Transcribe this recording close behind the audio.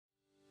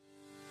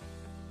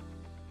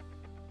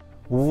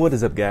What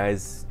is up,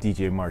 guys?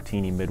 DJ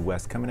Martini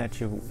Midwest coming at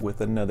you with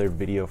another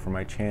video for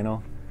my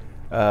channel.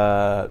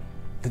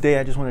 Today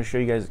I just want to show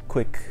you guys a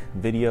quick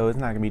video. It's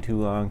not gonna be too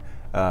long.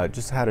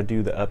 Just how to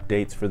do the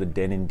updates for the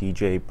Denon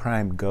DJ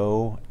Prime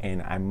Go,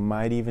 and I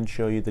might even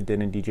show you the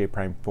Denon DJ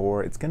Prime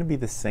 4. It's gonna be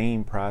the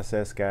same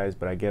process, guys,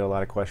 but I get a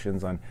lot of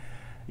questions on,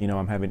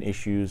 I'm having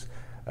issues,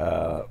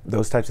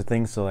 those types of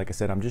things. So like I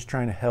said, I'm just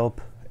trying to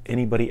help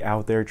anybody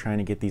out there trying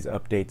to get these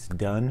updates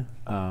done.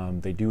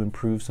 They do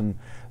improve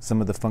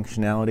some of the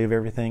functionality of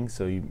everything,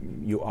 so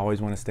you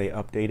always want to stay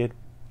updated.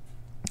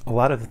 A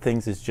lot of the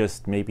things is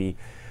just maybe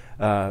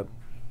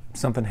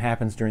something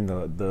happens during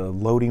the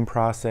loading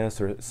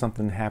process, or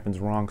something happens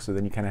wrong, so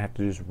then you kind of have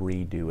to just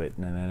redo it.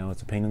 And I know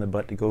it's a pain in the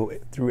butt to go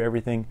through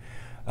everything,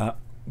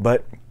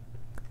 but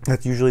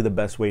that's usually the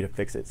best way to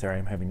fix it. Sorry,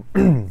 I'm having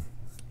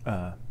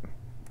I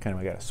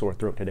got a sore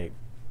throat today,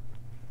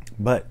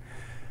 but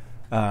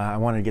I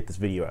wanted to get this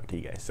video out to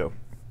you guys. So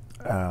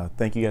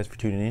thank you guys for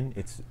tuning in.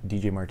 It's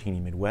DJ Martini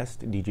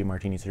Midwest, DJ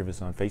Martini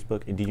Service on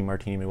Facebook, and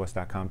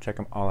DJMartiniMidwest.com. Check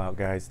them all out,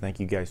 guys. Thank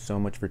you guys so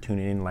much for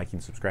tuning in, liking,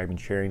 subscribing,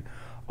 sharing,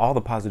 all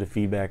the positive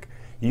feedback.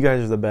 You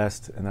guys are the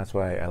best, and that's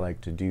why I like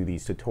to do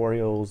these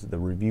tutorials, the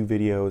review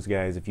videos,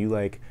 guys. If you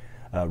like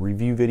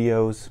review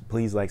videos,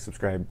 please like,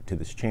 subscribe to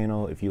this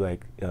channel. If you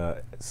like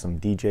some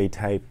DJ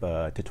type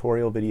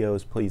tutorial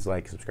videos, please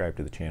like, subscribe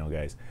to the channel,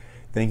 guys.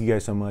 Thank you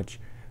guys so much.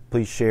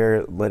 Please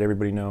share, let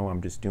everybody know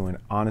I'm just doing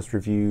honest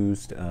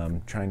reviews,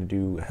 trying to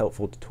do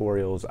helpful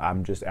tutorials.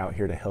 I'm just out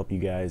here to help you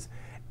guys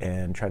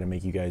and try to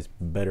make you guys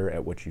better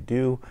at what you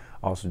do.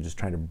 Also just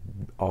trying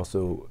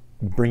to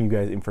bring you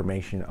guys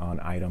information on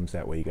items.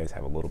 That way you guys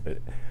have a little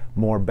bit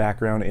more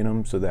background in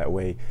them, so that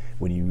way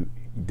when you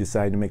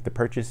decide to make the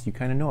purchase, you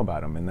kind of know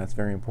about them, and that's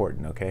very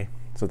important, okay?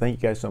 So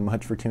thank you guys so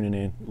much for tuning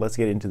in. Let's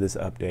get into this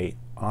update.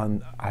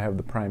 I have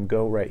the Prime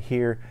Go right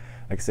here.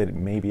 Like I said,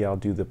 maybe I'll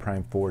do the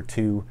Prime 4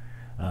 too.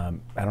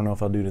 I don't know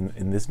if I'll do it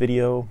in this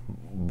video,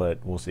 but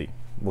we'll see.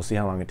 We'll see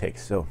how long it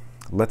takes. So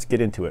let's get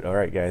into it. All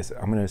right, guys,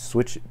 I'm going to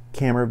switch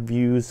camera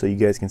views so you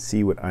guys can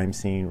see what I'm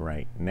seeing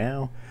right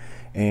now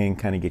and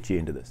kind of get you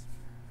into this.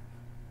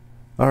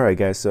 All right,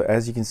 guys, so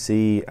as you can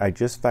see, I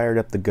just fired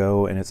up the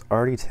Go, and it's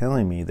already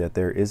telling me that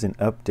there is an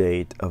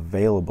update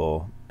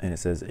available, and it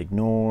says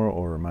ignore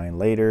or remind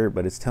later,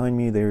 but it's telling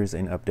me there's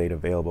an update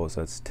available.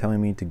 So it's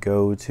telling me to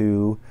go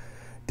to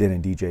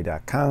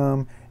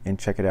DenonDJ.com and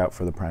check it out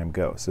for the Prime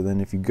Go. So then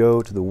if you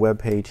go to the web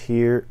page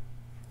here,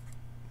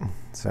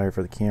 sorry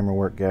for the camera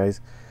work,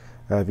 guys.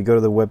 If you go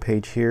to the web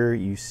page here,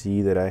 you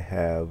see that I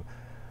have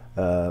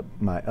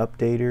my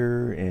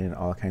updater and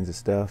all kinds of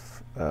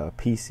stuff,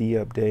 PC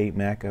update,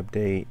 Mac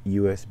update,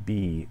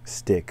 USB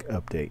stick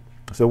update.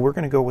 So we're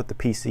going to go with the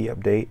PC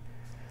update.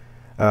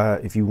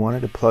 If you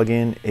wanted to plug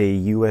in a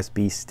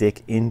USB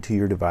stick into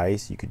your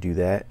device, you could do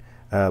that.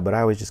 But I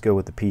always just go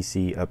with the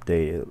PC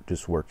update. It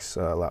just works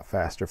a lot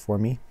faster for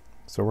me.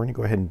 So we're going to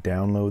go ahead and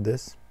download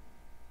this.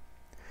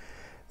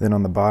 Then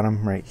on the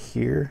bottom right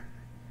here,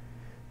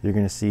 you're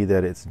going to see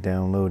that it's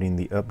downloading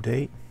the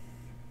update.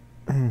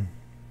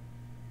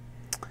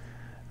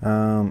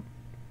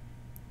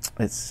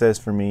 It says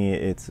for me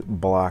it's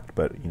blocked,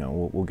 but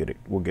we'll get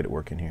it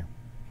working here.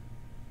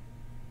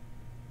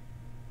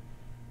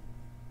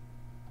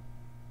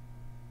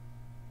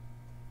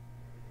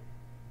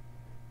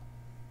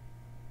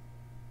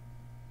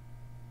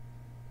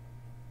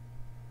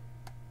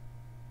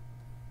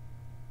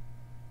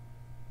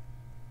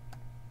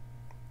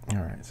 All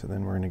right, so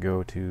then we're going to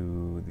go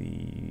to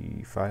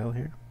the file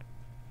here.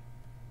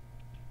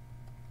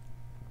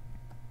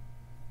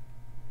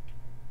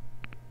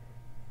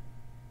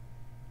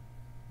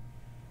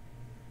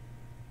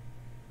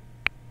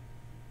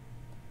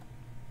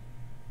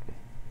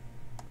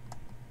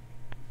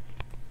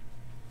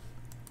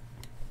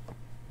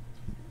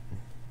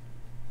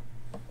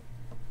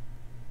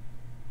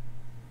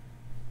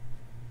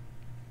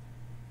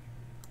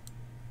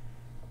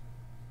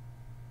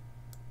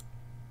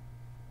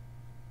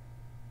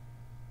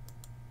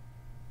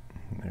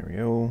 There we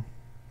go.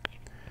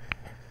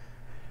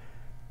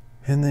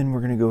 And then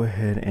we're going to go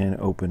ahead and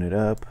open it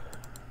up.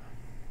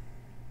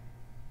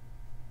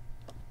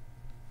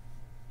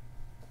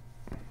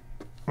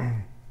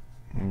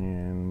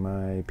 And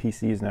my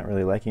PC is not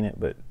really liking it,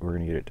 but we're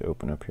going to get it to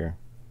open up here.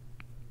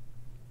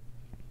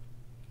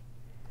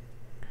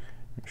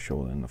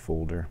 Show it in the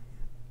folder.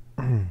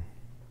 And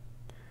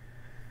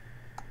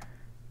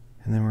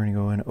then we're going to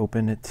go and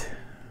open it.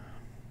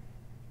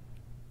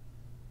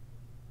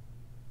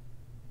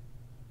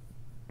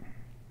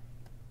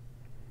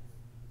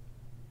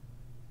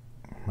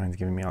 Mine's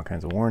giving me all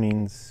kinds of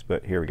warnings,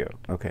 but here we go.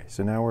 Okay,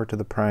 so now we're to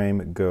the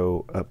Prime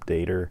Go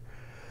updater.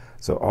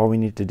 So all we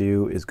need to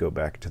do is go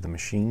back to the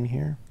machine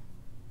here.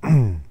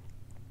 We're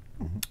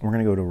going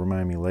to go to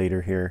remind me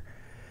later here.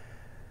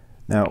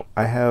 Now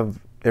I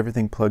have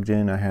everything plugged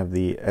in. I have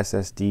the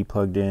SSD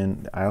plugged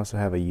in. I also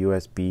have a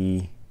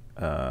USB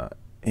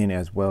in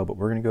as well, but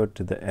we're going to go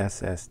to the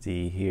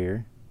SSD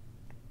here.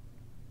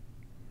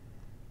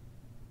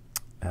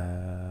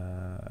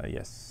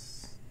 Yes.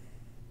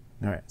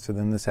 All right, so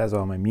then this has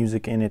all my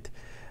music in it,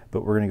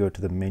 but we're going to go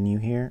to the menu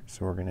here.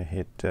 So we're going to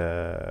hit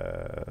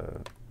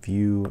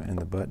view and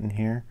the button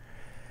here.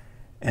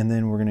 And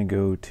then we're going to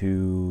go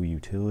to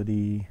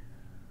utility.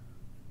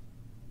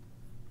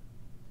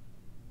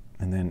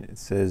 And then it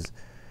says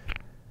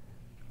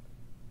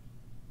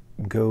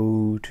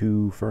go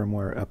to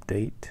firmware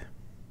update.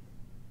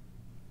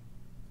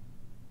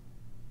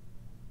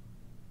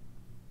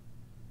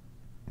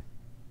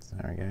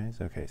 Sorry guys.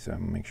 Okay, so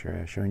I'm gonna make sure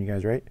I'm showing you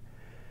guys right.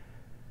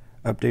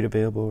 Update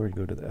available. We're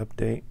gonna go to the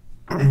update.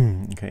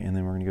 Okay, and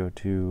then we're gonna go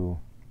to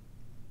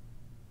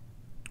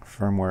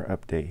firmware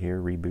update here,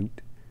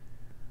 reboot.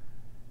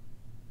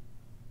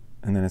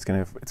 And then it's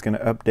gonna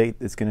update.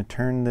 It's gonna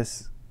turn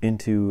this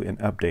into an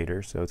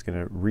updater, so it's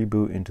gonna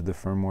reboot into the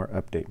firmware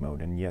update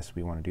mode. And yes,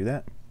 we want to do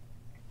that.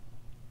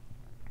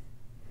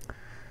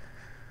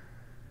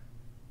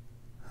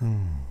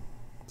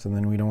 So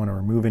then we don't want to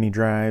remove any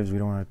drives, we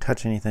don't want to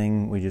touch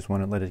anything, we just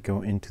want to let it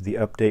go into the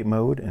update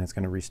mode, and it's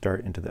going to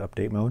restart into the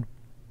update mode.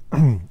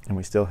 And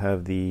we still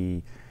have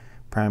the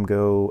Prime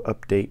Go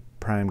update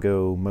Prime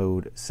Go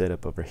mode set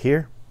up over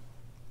here.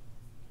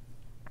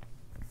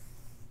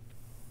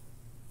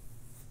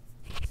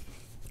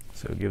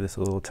 So give this a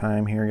little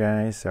time here,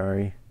 guys.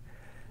 Sorry.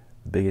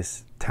 The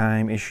biggest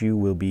time issue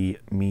will be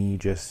me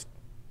just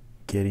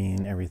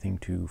getting everything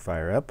to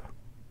fire up.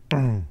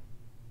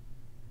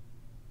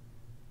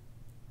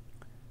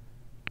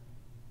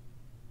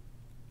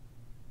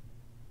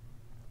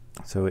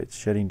 So it's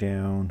shutting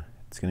down,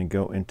 it's going to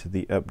go into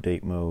the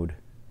update mode,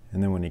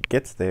 and then when it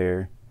gets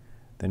there,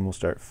 then we'll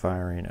start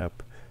firing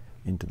up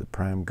into the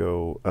Prime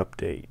Go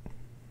update.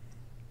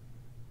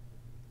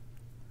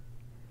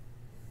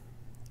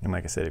 And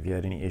like I said, if you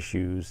had any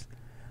issues,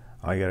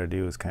 all you got to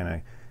do is kind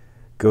of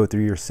go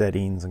through your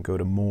settings and go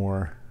to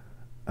more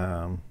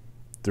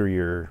through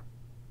your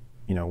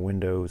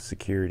Windows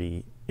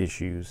security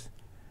issues,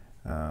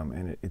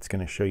 and it's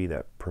going to show you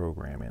that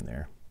program in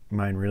there.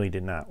 Mine really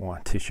did not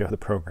want to show the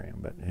program,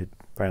 but it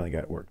finally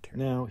got worked here.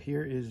 Now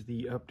here is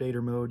the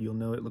updater mode. You'll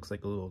know it looks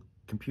like a little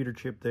computer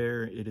chip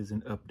there. It is in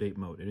update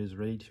mode. It is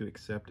ready to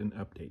accept an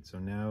update. So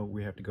now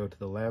we have to go to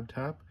the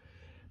laptop,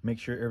 make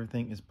sure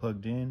everything is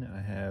plugged in. I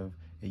have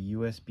a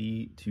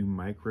USB to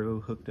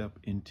micro hooked up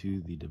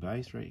into the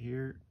device right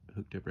here,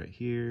 hooked up right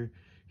here.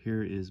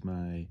 Here is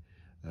my,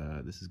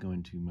 this is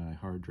going to my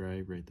hard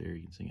drive right there.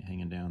 You can see it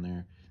hanging down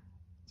there.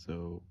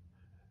 So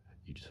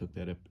you just hook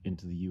that up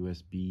into the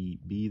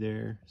USB-B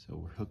there. So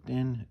we're hooked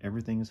in,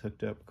 everything is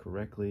hooked up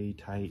correctly,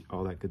 tight,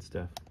 all that good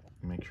stuff.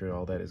 Make sure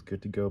all that is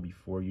good to go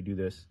before you do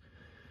this.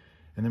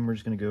 And then we're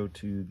just gonna go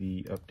to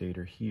the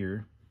updater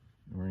here.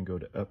 We're gonna go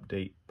to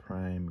Update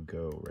Prime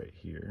Go right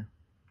here.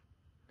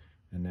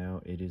 And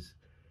now it is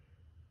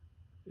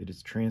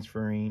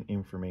transferring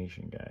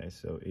information, guys.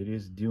 So it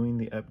is doing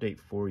the update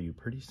for you.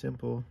 Pretty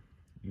simple.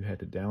 You had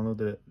to download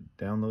the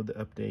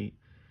update.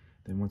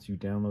 Then once you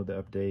download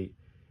the update,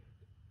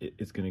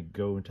 it's going to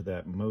go into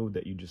that mode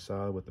that you just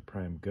saw with the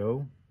Prime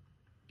Go.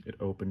 It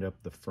opened up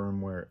the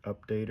firmware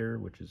updater,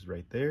 which is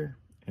right there,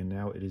 and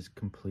now it is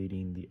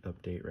completing the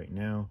update right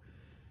now.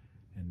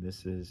 And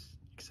this is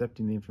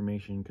accepting the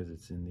information because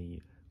it's in the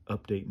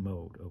update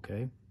mode,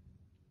 okay?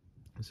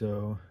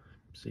 So,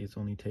 see, it's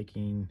only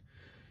taking,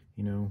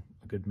 a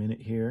good minute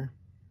here.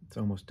 It's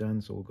almost done,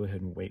 so we'll go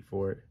ahead and wait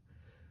for it.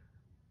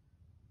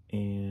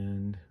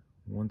 And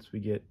once we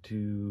get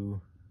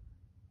to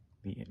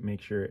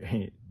make sure,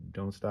 hey,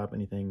 don't stop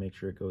anything, make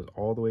sure it goes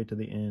all the way to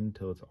the end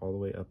till it's all the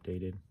way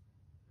updated.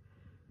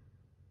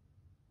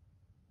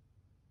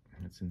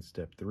 It's in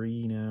step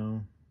 3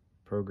 now,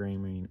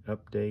 programming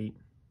update.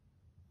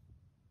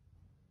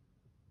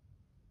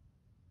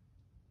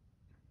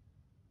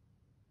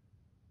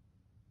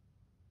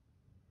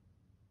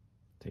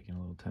 Taking a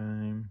little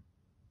time,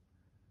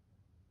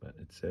 but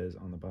it says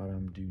on the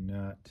bottom, do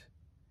not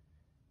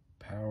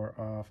power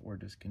off or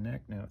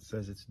disconnect. Now it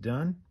says it's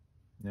done.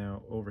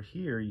 Now over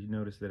here, you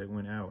notice that it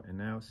went out, and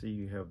now see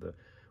you have the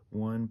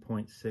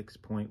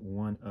 1.6.1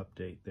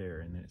 update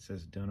there, and then it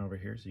says done over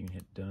here, so you can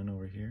hit done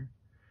over here,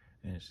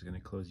 and it's just going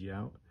to close you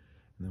out.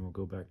 And then we'll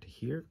go back to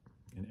here,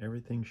 and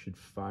everything should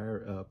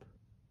fire up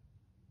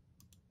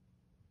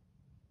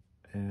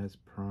as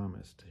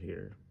promised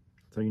here.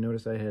 So you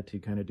notice I had to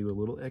kind of do a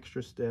little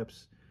extra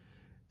steps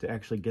to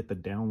actually get the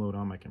download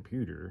on my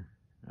computer,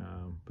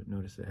 but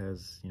notice it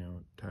has,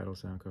 title,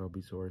 sound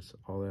copy, source,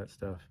 all that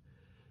stuff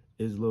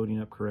is loading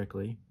up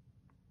correctly.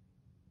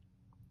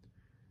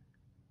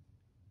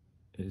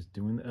 It is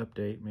doing the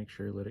update. Make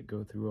sure let it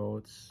go through all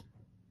its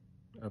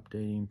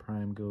updating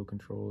Prime Go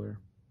controller.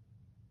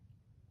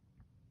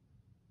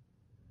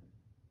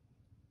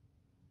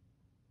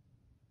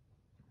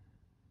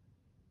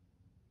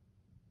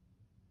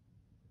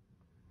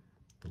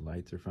 The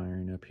lights are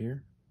firing up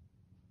here.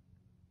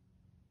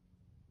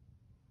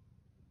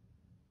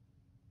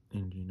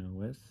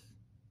 Engine OS.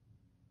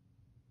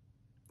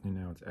 And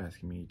now it's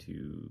asking me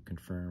to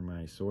confirm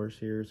my source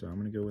here, so I'm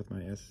going to go with my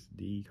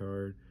SD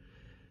card.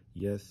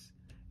 Yes,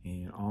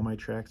 and all my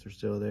tracks are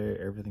still there.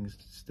 Everything's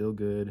still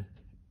good.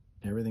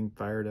 everything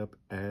fired up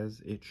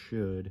as it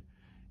should.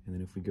 And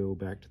then if we go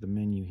back to the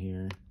menu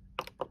here,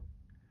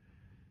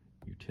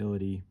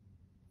 utility,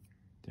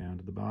 down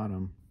to the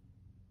bottom,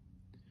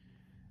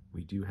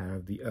 we do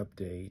have the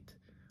update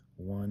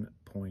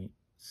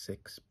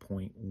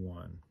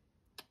 1.6.1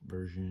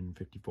 version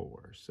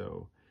 54.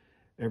 So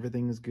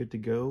everything is good to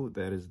go.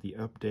 That is the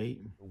update.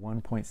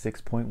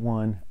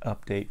 1.6.1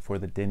 update for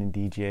the Denon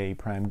DJ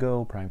Prime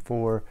Go, Prime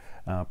 4,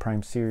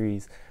 Prime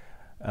Series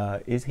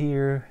is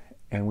here,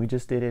 and we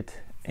just did it,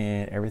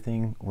 and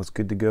everything was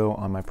good to go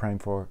on my Prime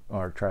 4,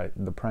 or try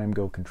the Prime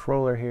Go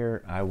controller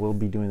here. I will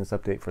be doing this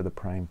update for the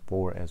Prime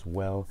 4 as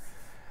well.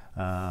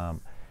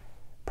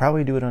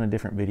 Probably do it on a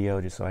different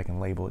video just so I can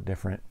label it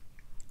different,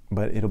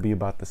 but it'll be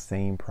about the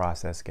same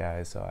process,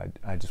 guys. So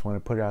I just want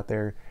to put it out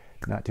there.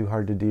 Not too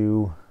hard to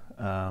do.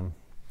 The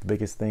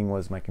biggest thing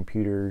was my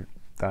computer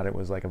thought it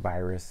was like a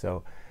virus,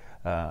 so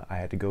I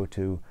had to go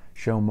to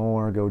show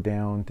more, go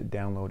down to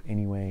download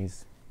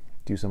anyways,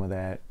 do some of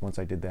that. Once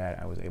I did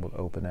that, I was able to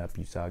open up.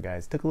 You saw,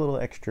 guys, took a little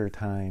extra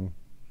time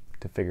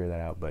to figure that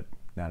out, but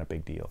not a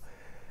big deal.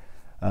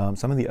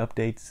 Some of the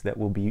updates that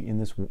will be in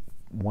this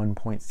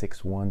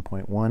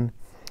 1.61.1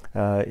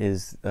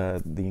 is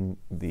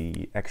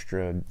the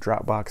extra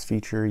Dropbox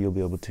feature. You'll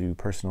be able to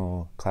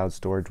personal cloud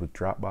storage with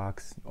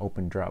Dropbox,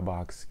 open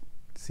Dropbox,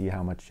 see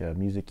how much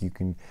music you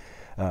can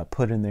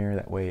put in there.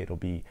 That way it'll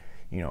be,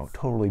 you know,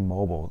 totally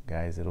mobile,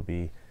 guys. It'll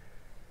be,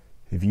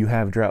 if you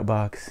have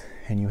Dropbox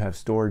and you have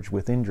storage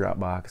within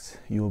Dropbox,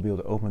 you will be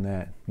able to open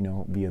that, you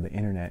know, via the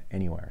internet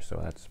anywhere.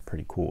 So that's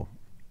pretty cool.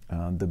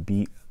 The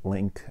beat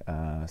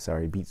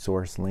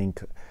source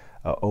link,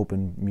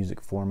 open music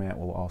format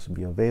will also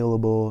be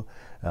available.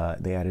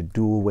 They added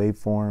dual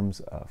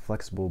waveforms,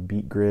 flexible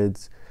beat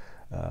grids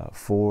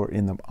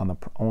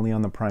only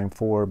on the Prime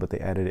 4, but they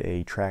added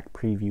a track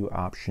preview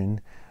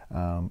option,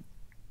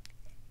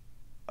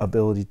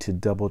 ability to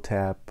double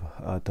tap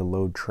to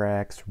load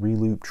tracks,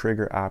 reloop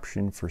trigger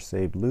option for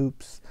saved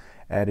loops,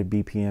 added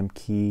BPM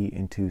key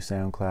into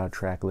SoundCloud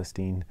track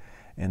listing,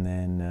 and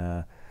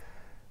then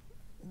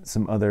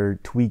some other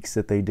tweaks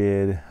that they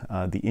did.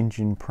 The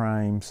Engine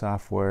Prime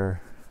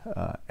software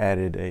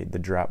added the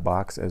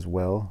Dropbox as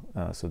well.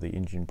 So the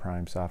Engine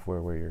Prime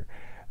software, where you're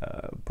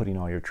putting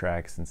all your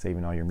tracks and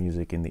saving all your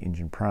music in the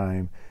Engine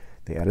Prime.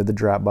 They added the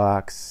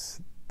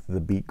Dropbox, the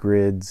beat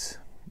grids,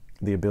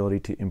 the ability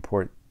to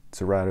import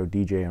Serato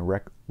DJ and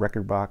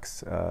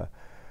Rekordbox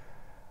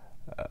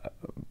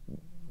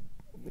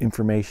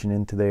information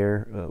into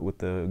there with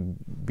the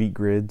beat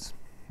grids.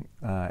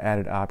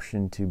 Added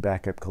option to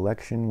backup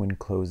collection when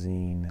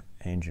closing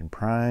Engine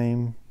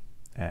Prime.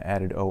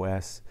 Added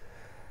OS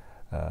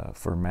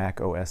for Mac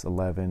OS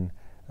 11,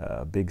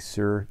 Big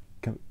Sur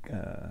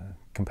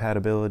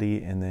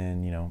compatibility, and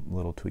then, you know,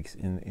 little tweaks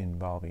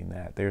involving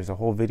that. There's a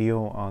whole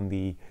video on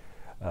the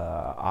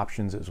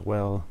options as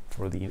well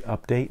for the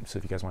update, so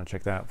if you guys want to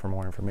check that out for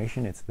more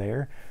information, it's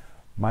there.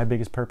 My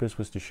biggest purpose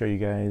was to show you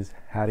guys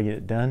how to get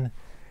it done,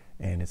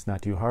 and it's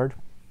not too hard,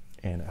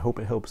 and I hope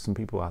it helps some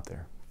people out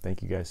there.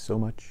 Thank you guys so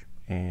much,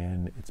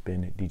 and it's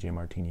been DJ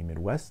Martini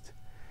Midwest,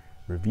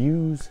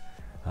 reviews,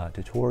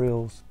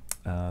 tutorials.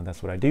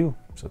 That's what I do.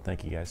 So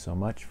thank you guys so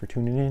much for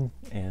tuning in,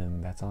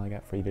 and that's all I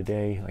got for you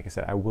today. Like I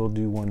said, I will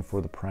do one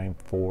for the Prime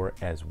 4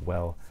 as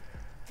well,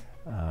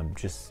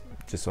 just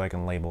so I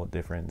can label it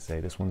different and say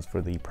this one's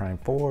for the Prime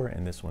 4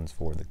 and this one's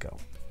for the Go.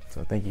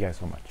 So thank you guys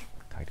so much.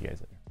 Talk to you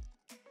guys later.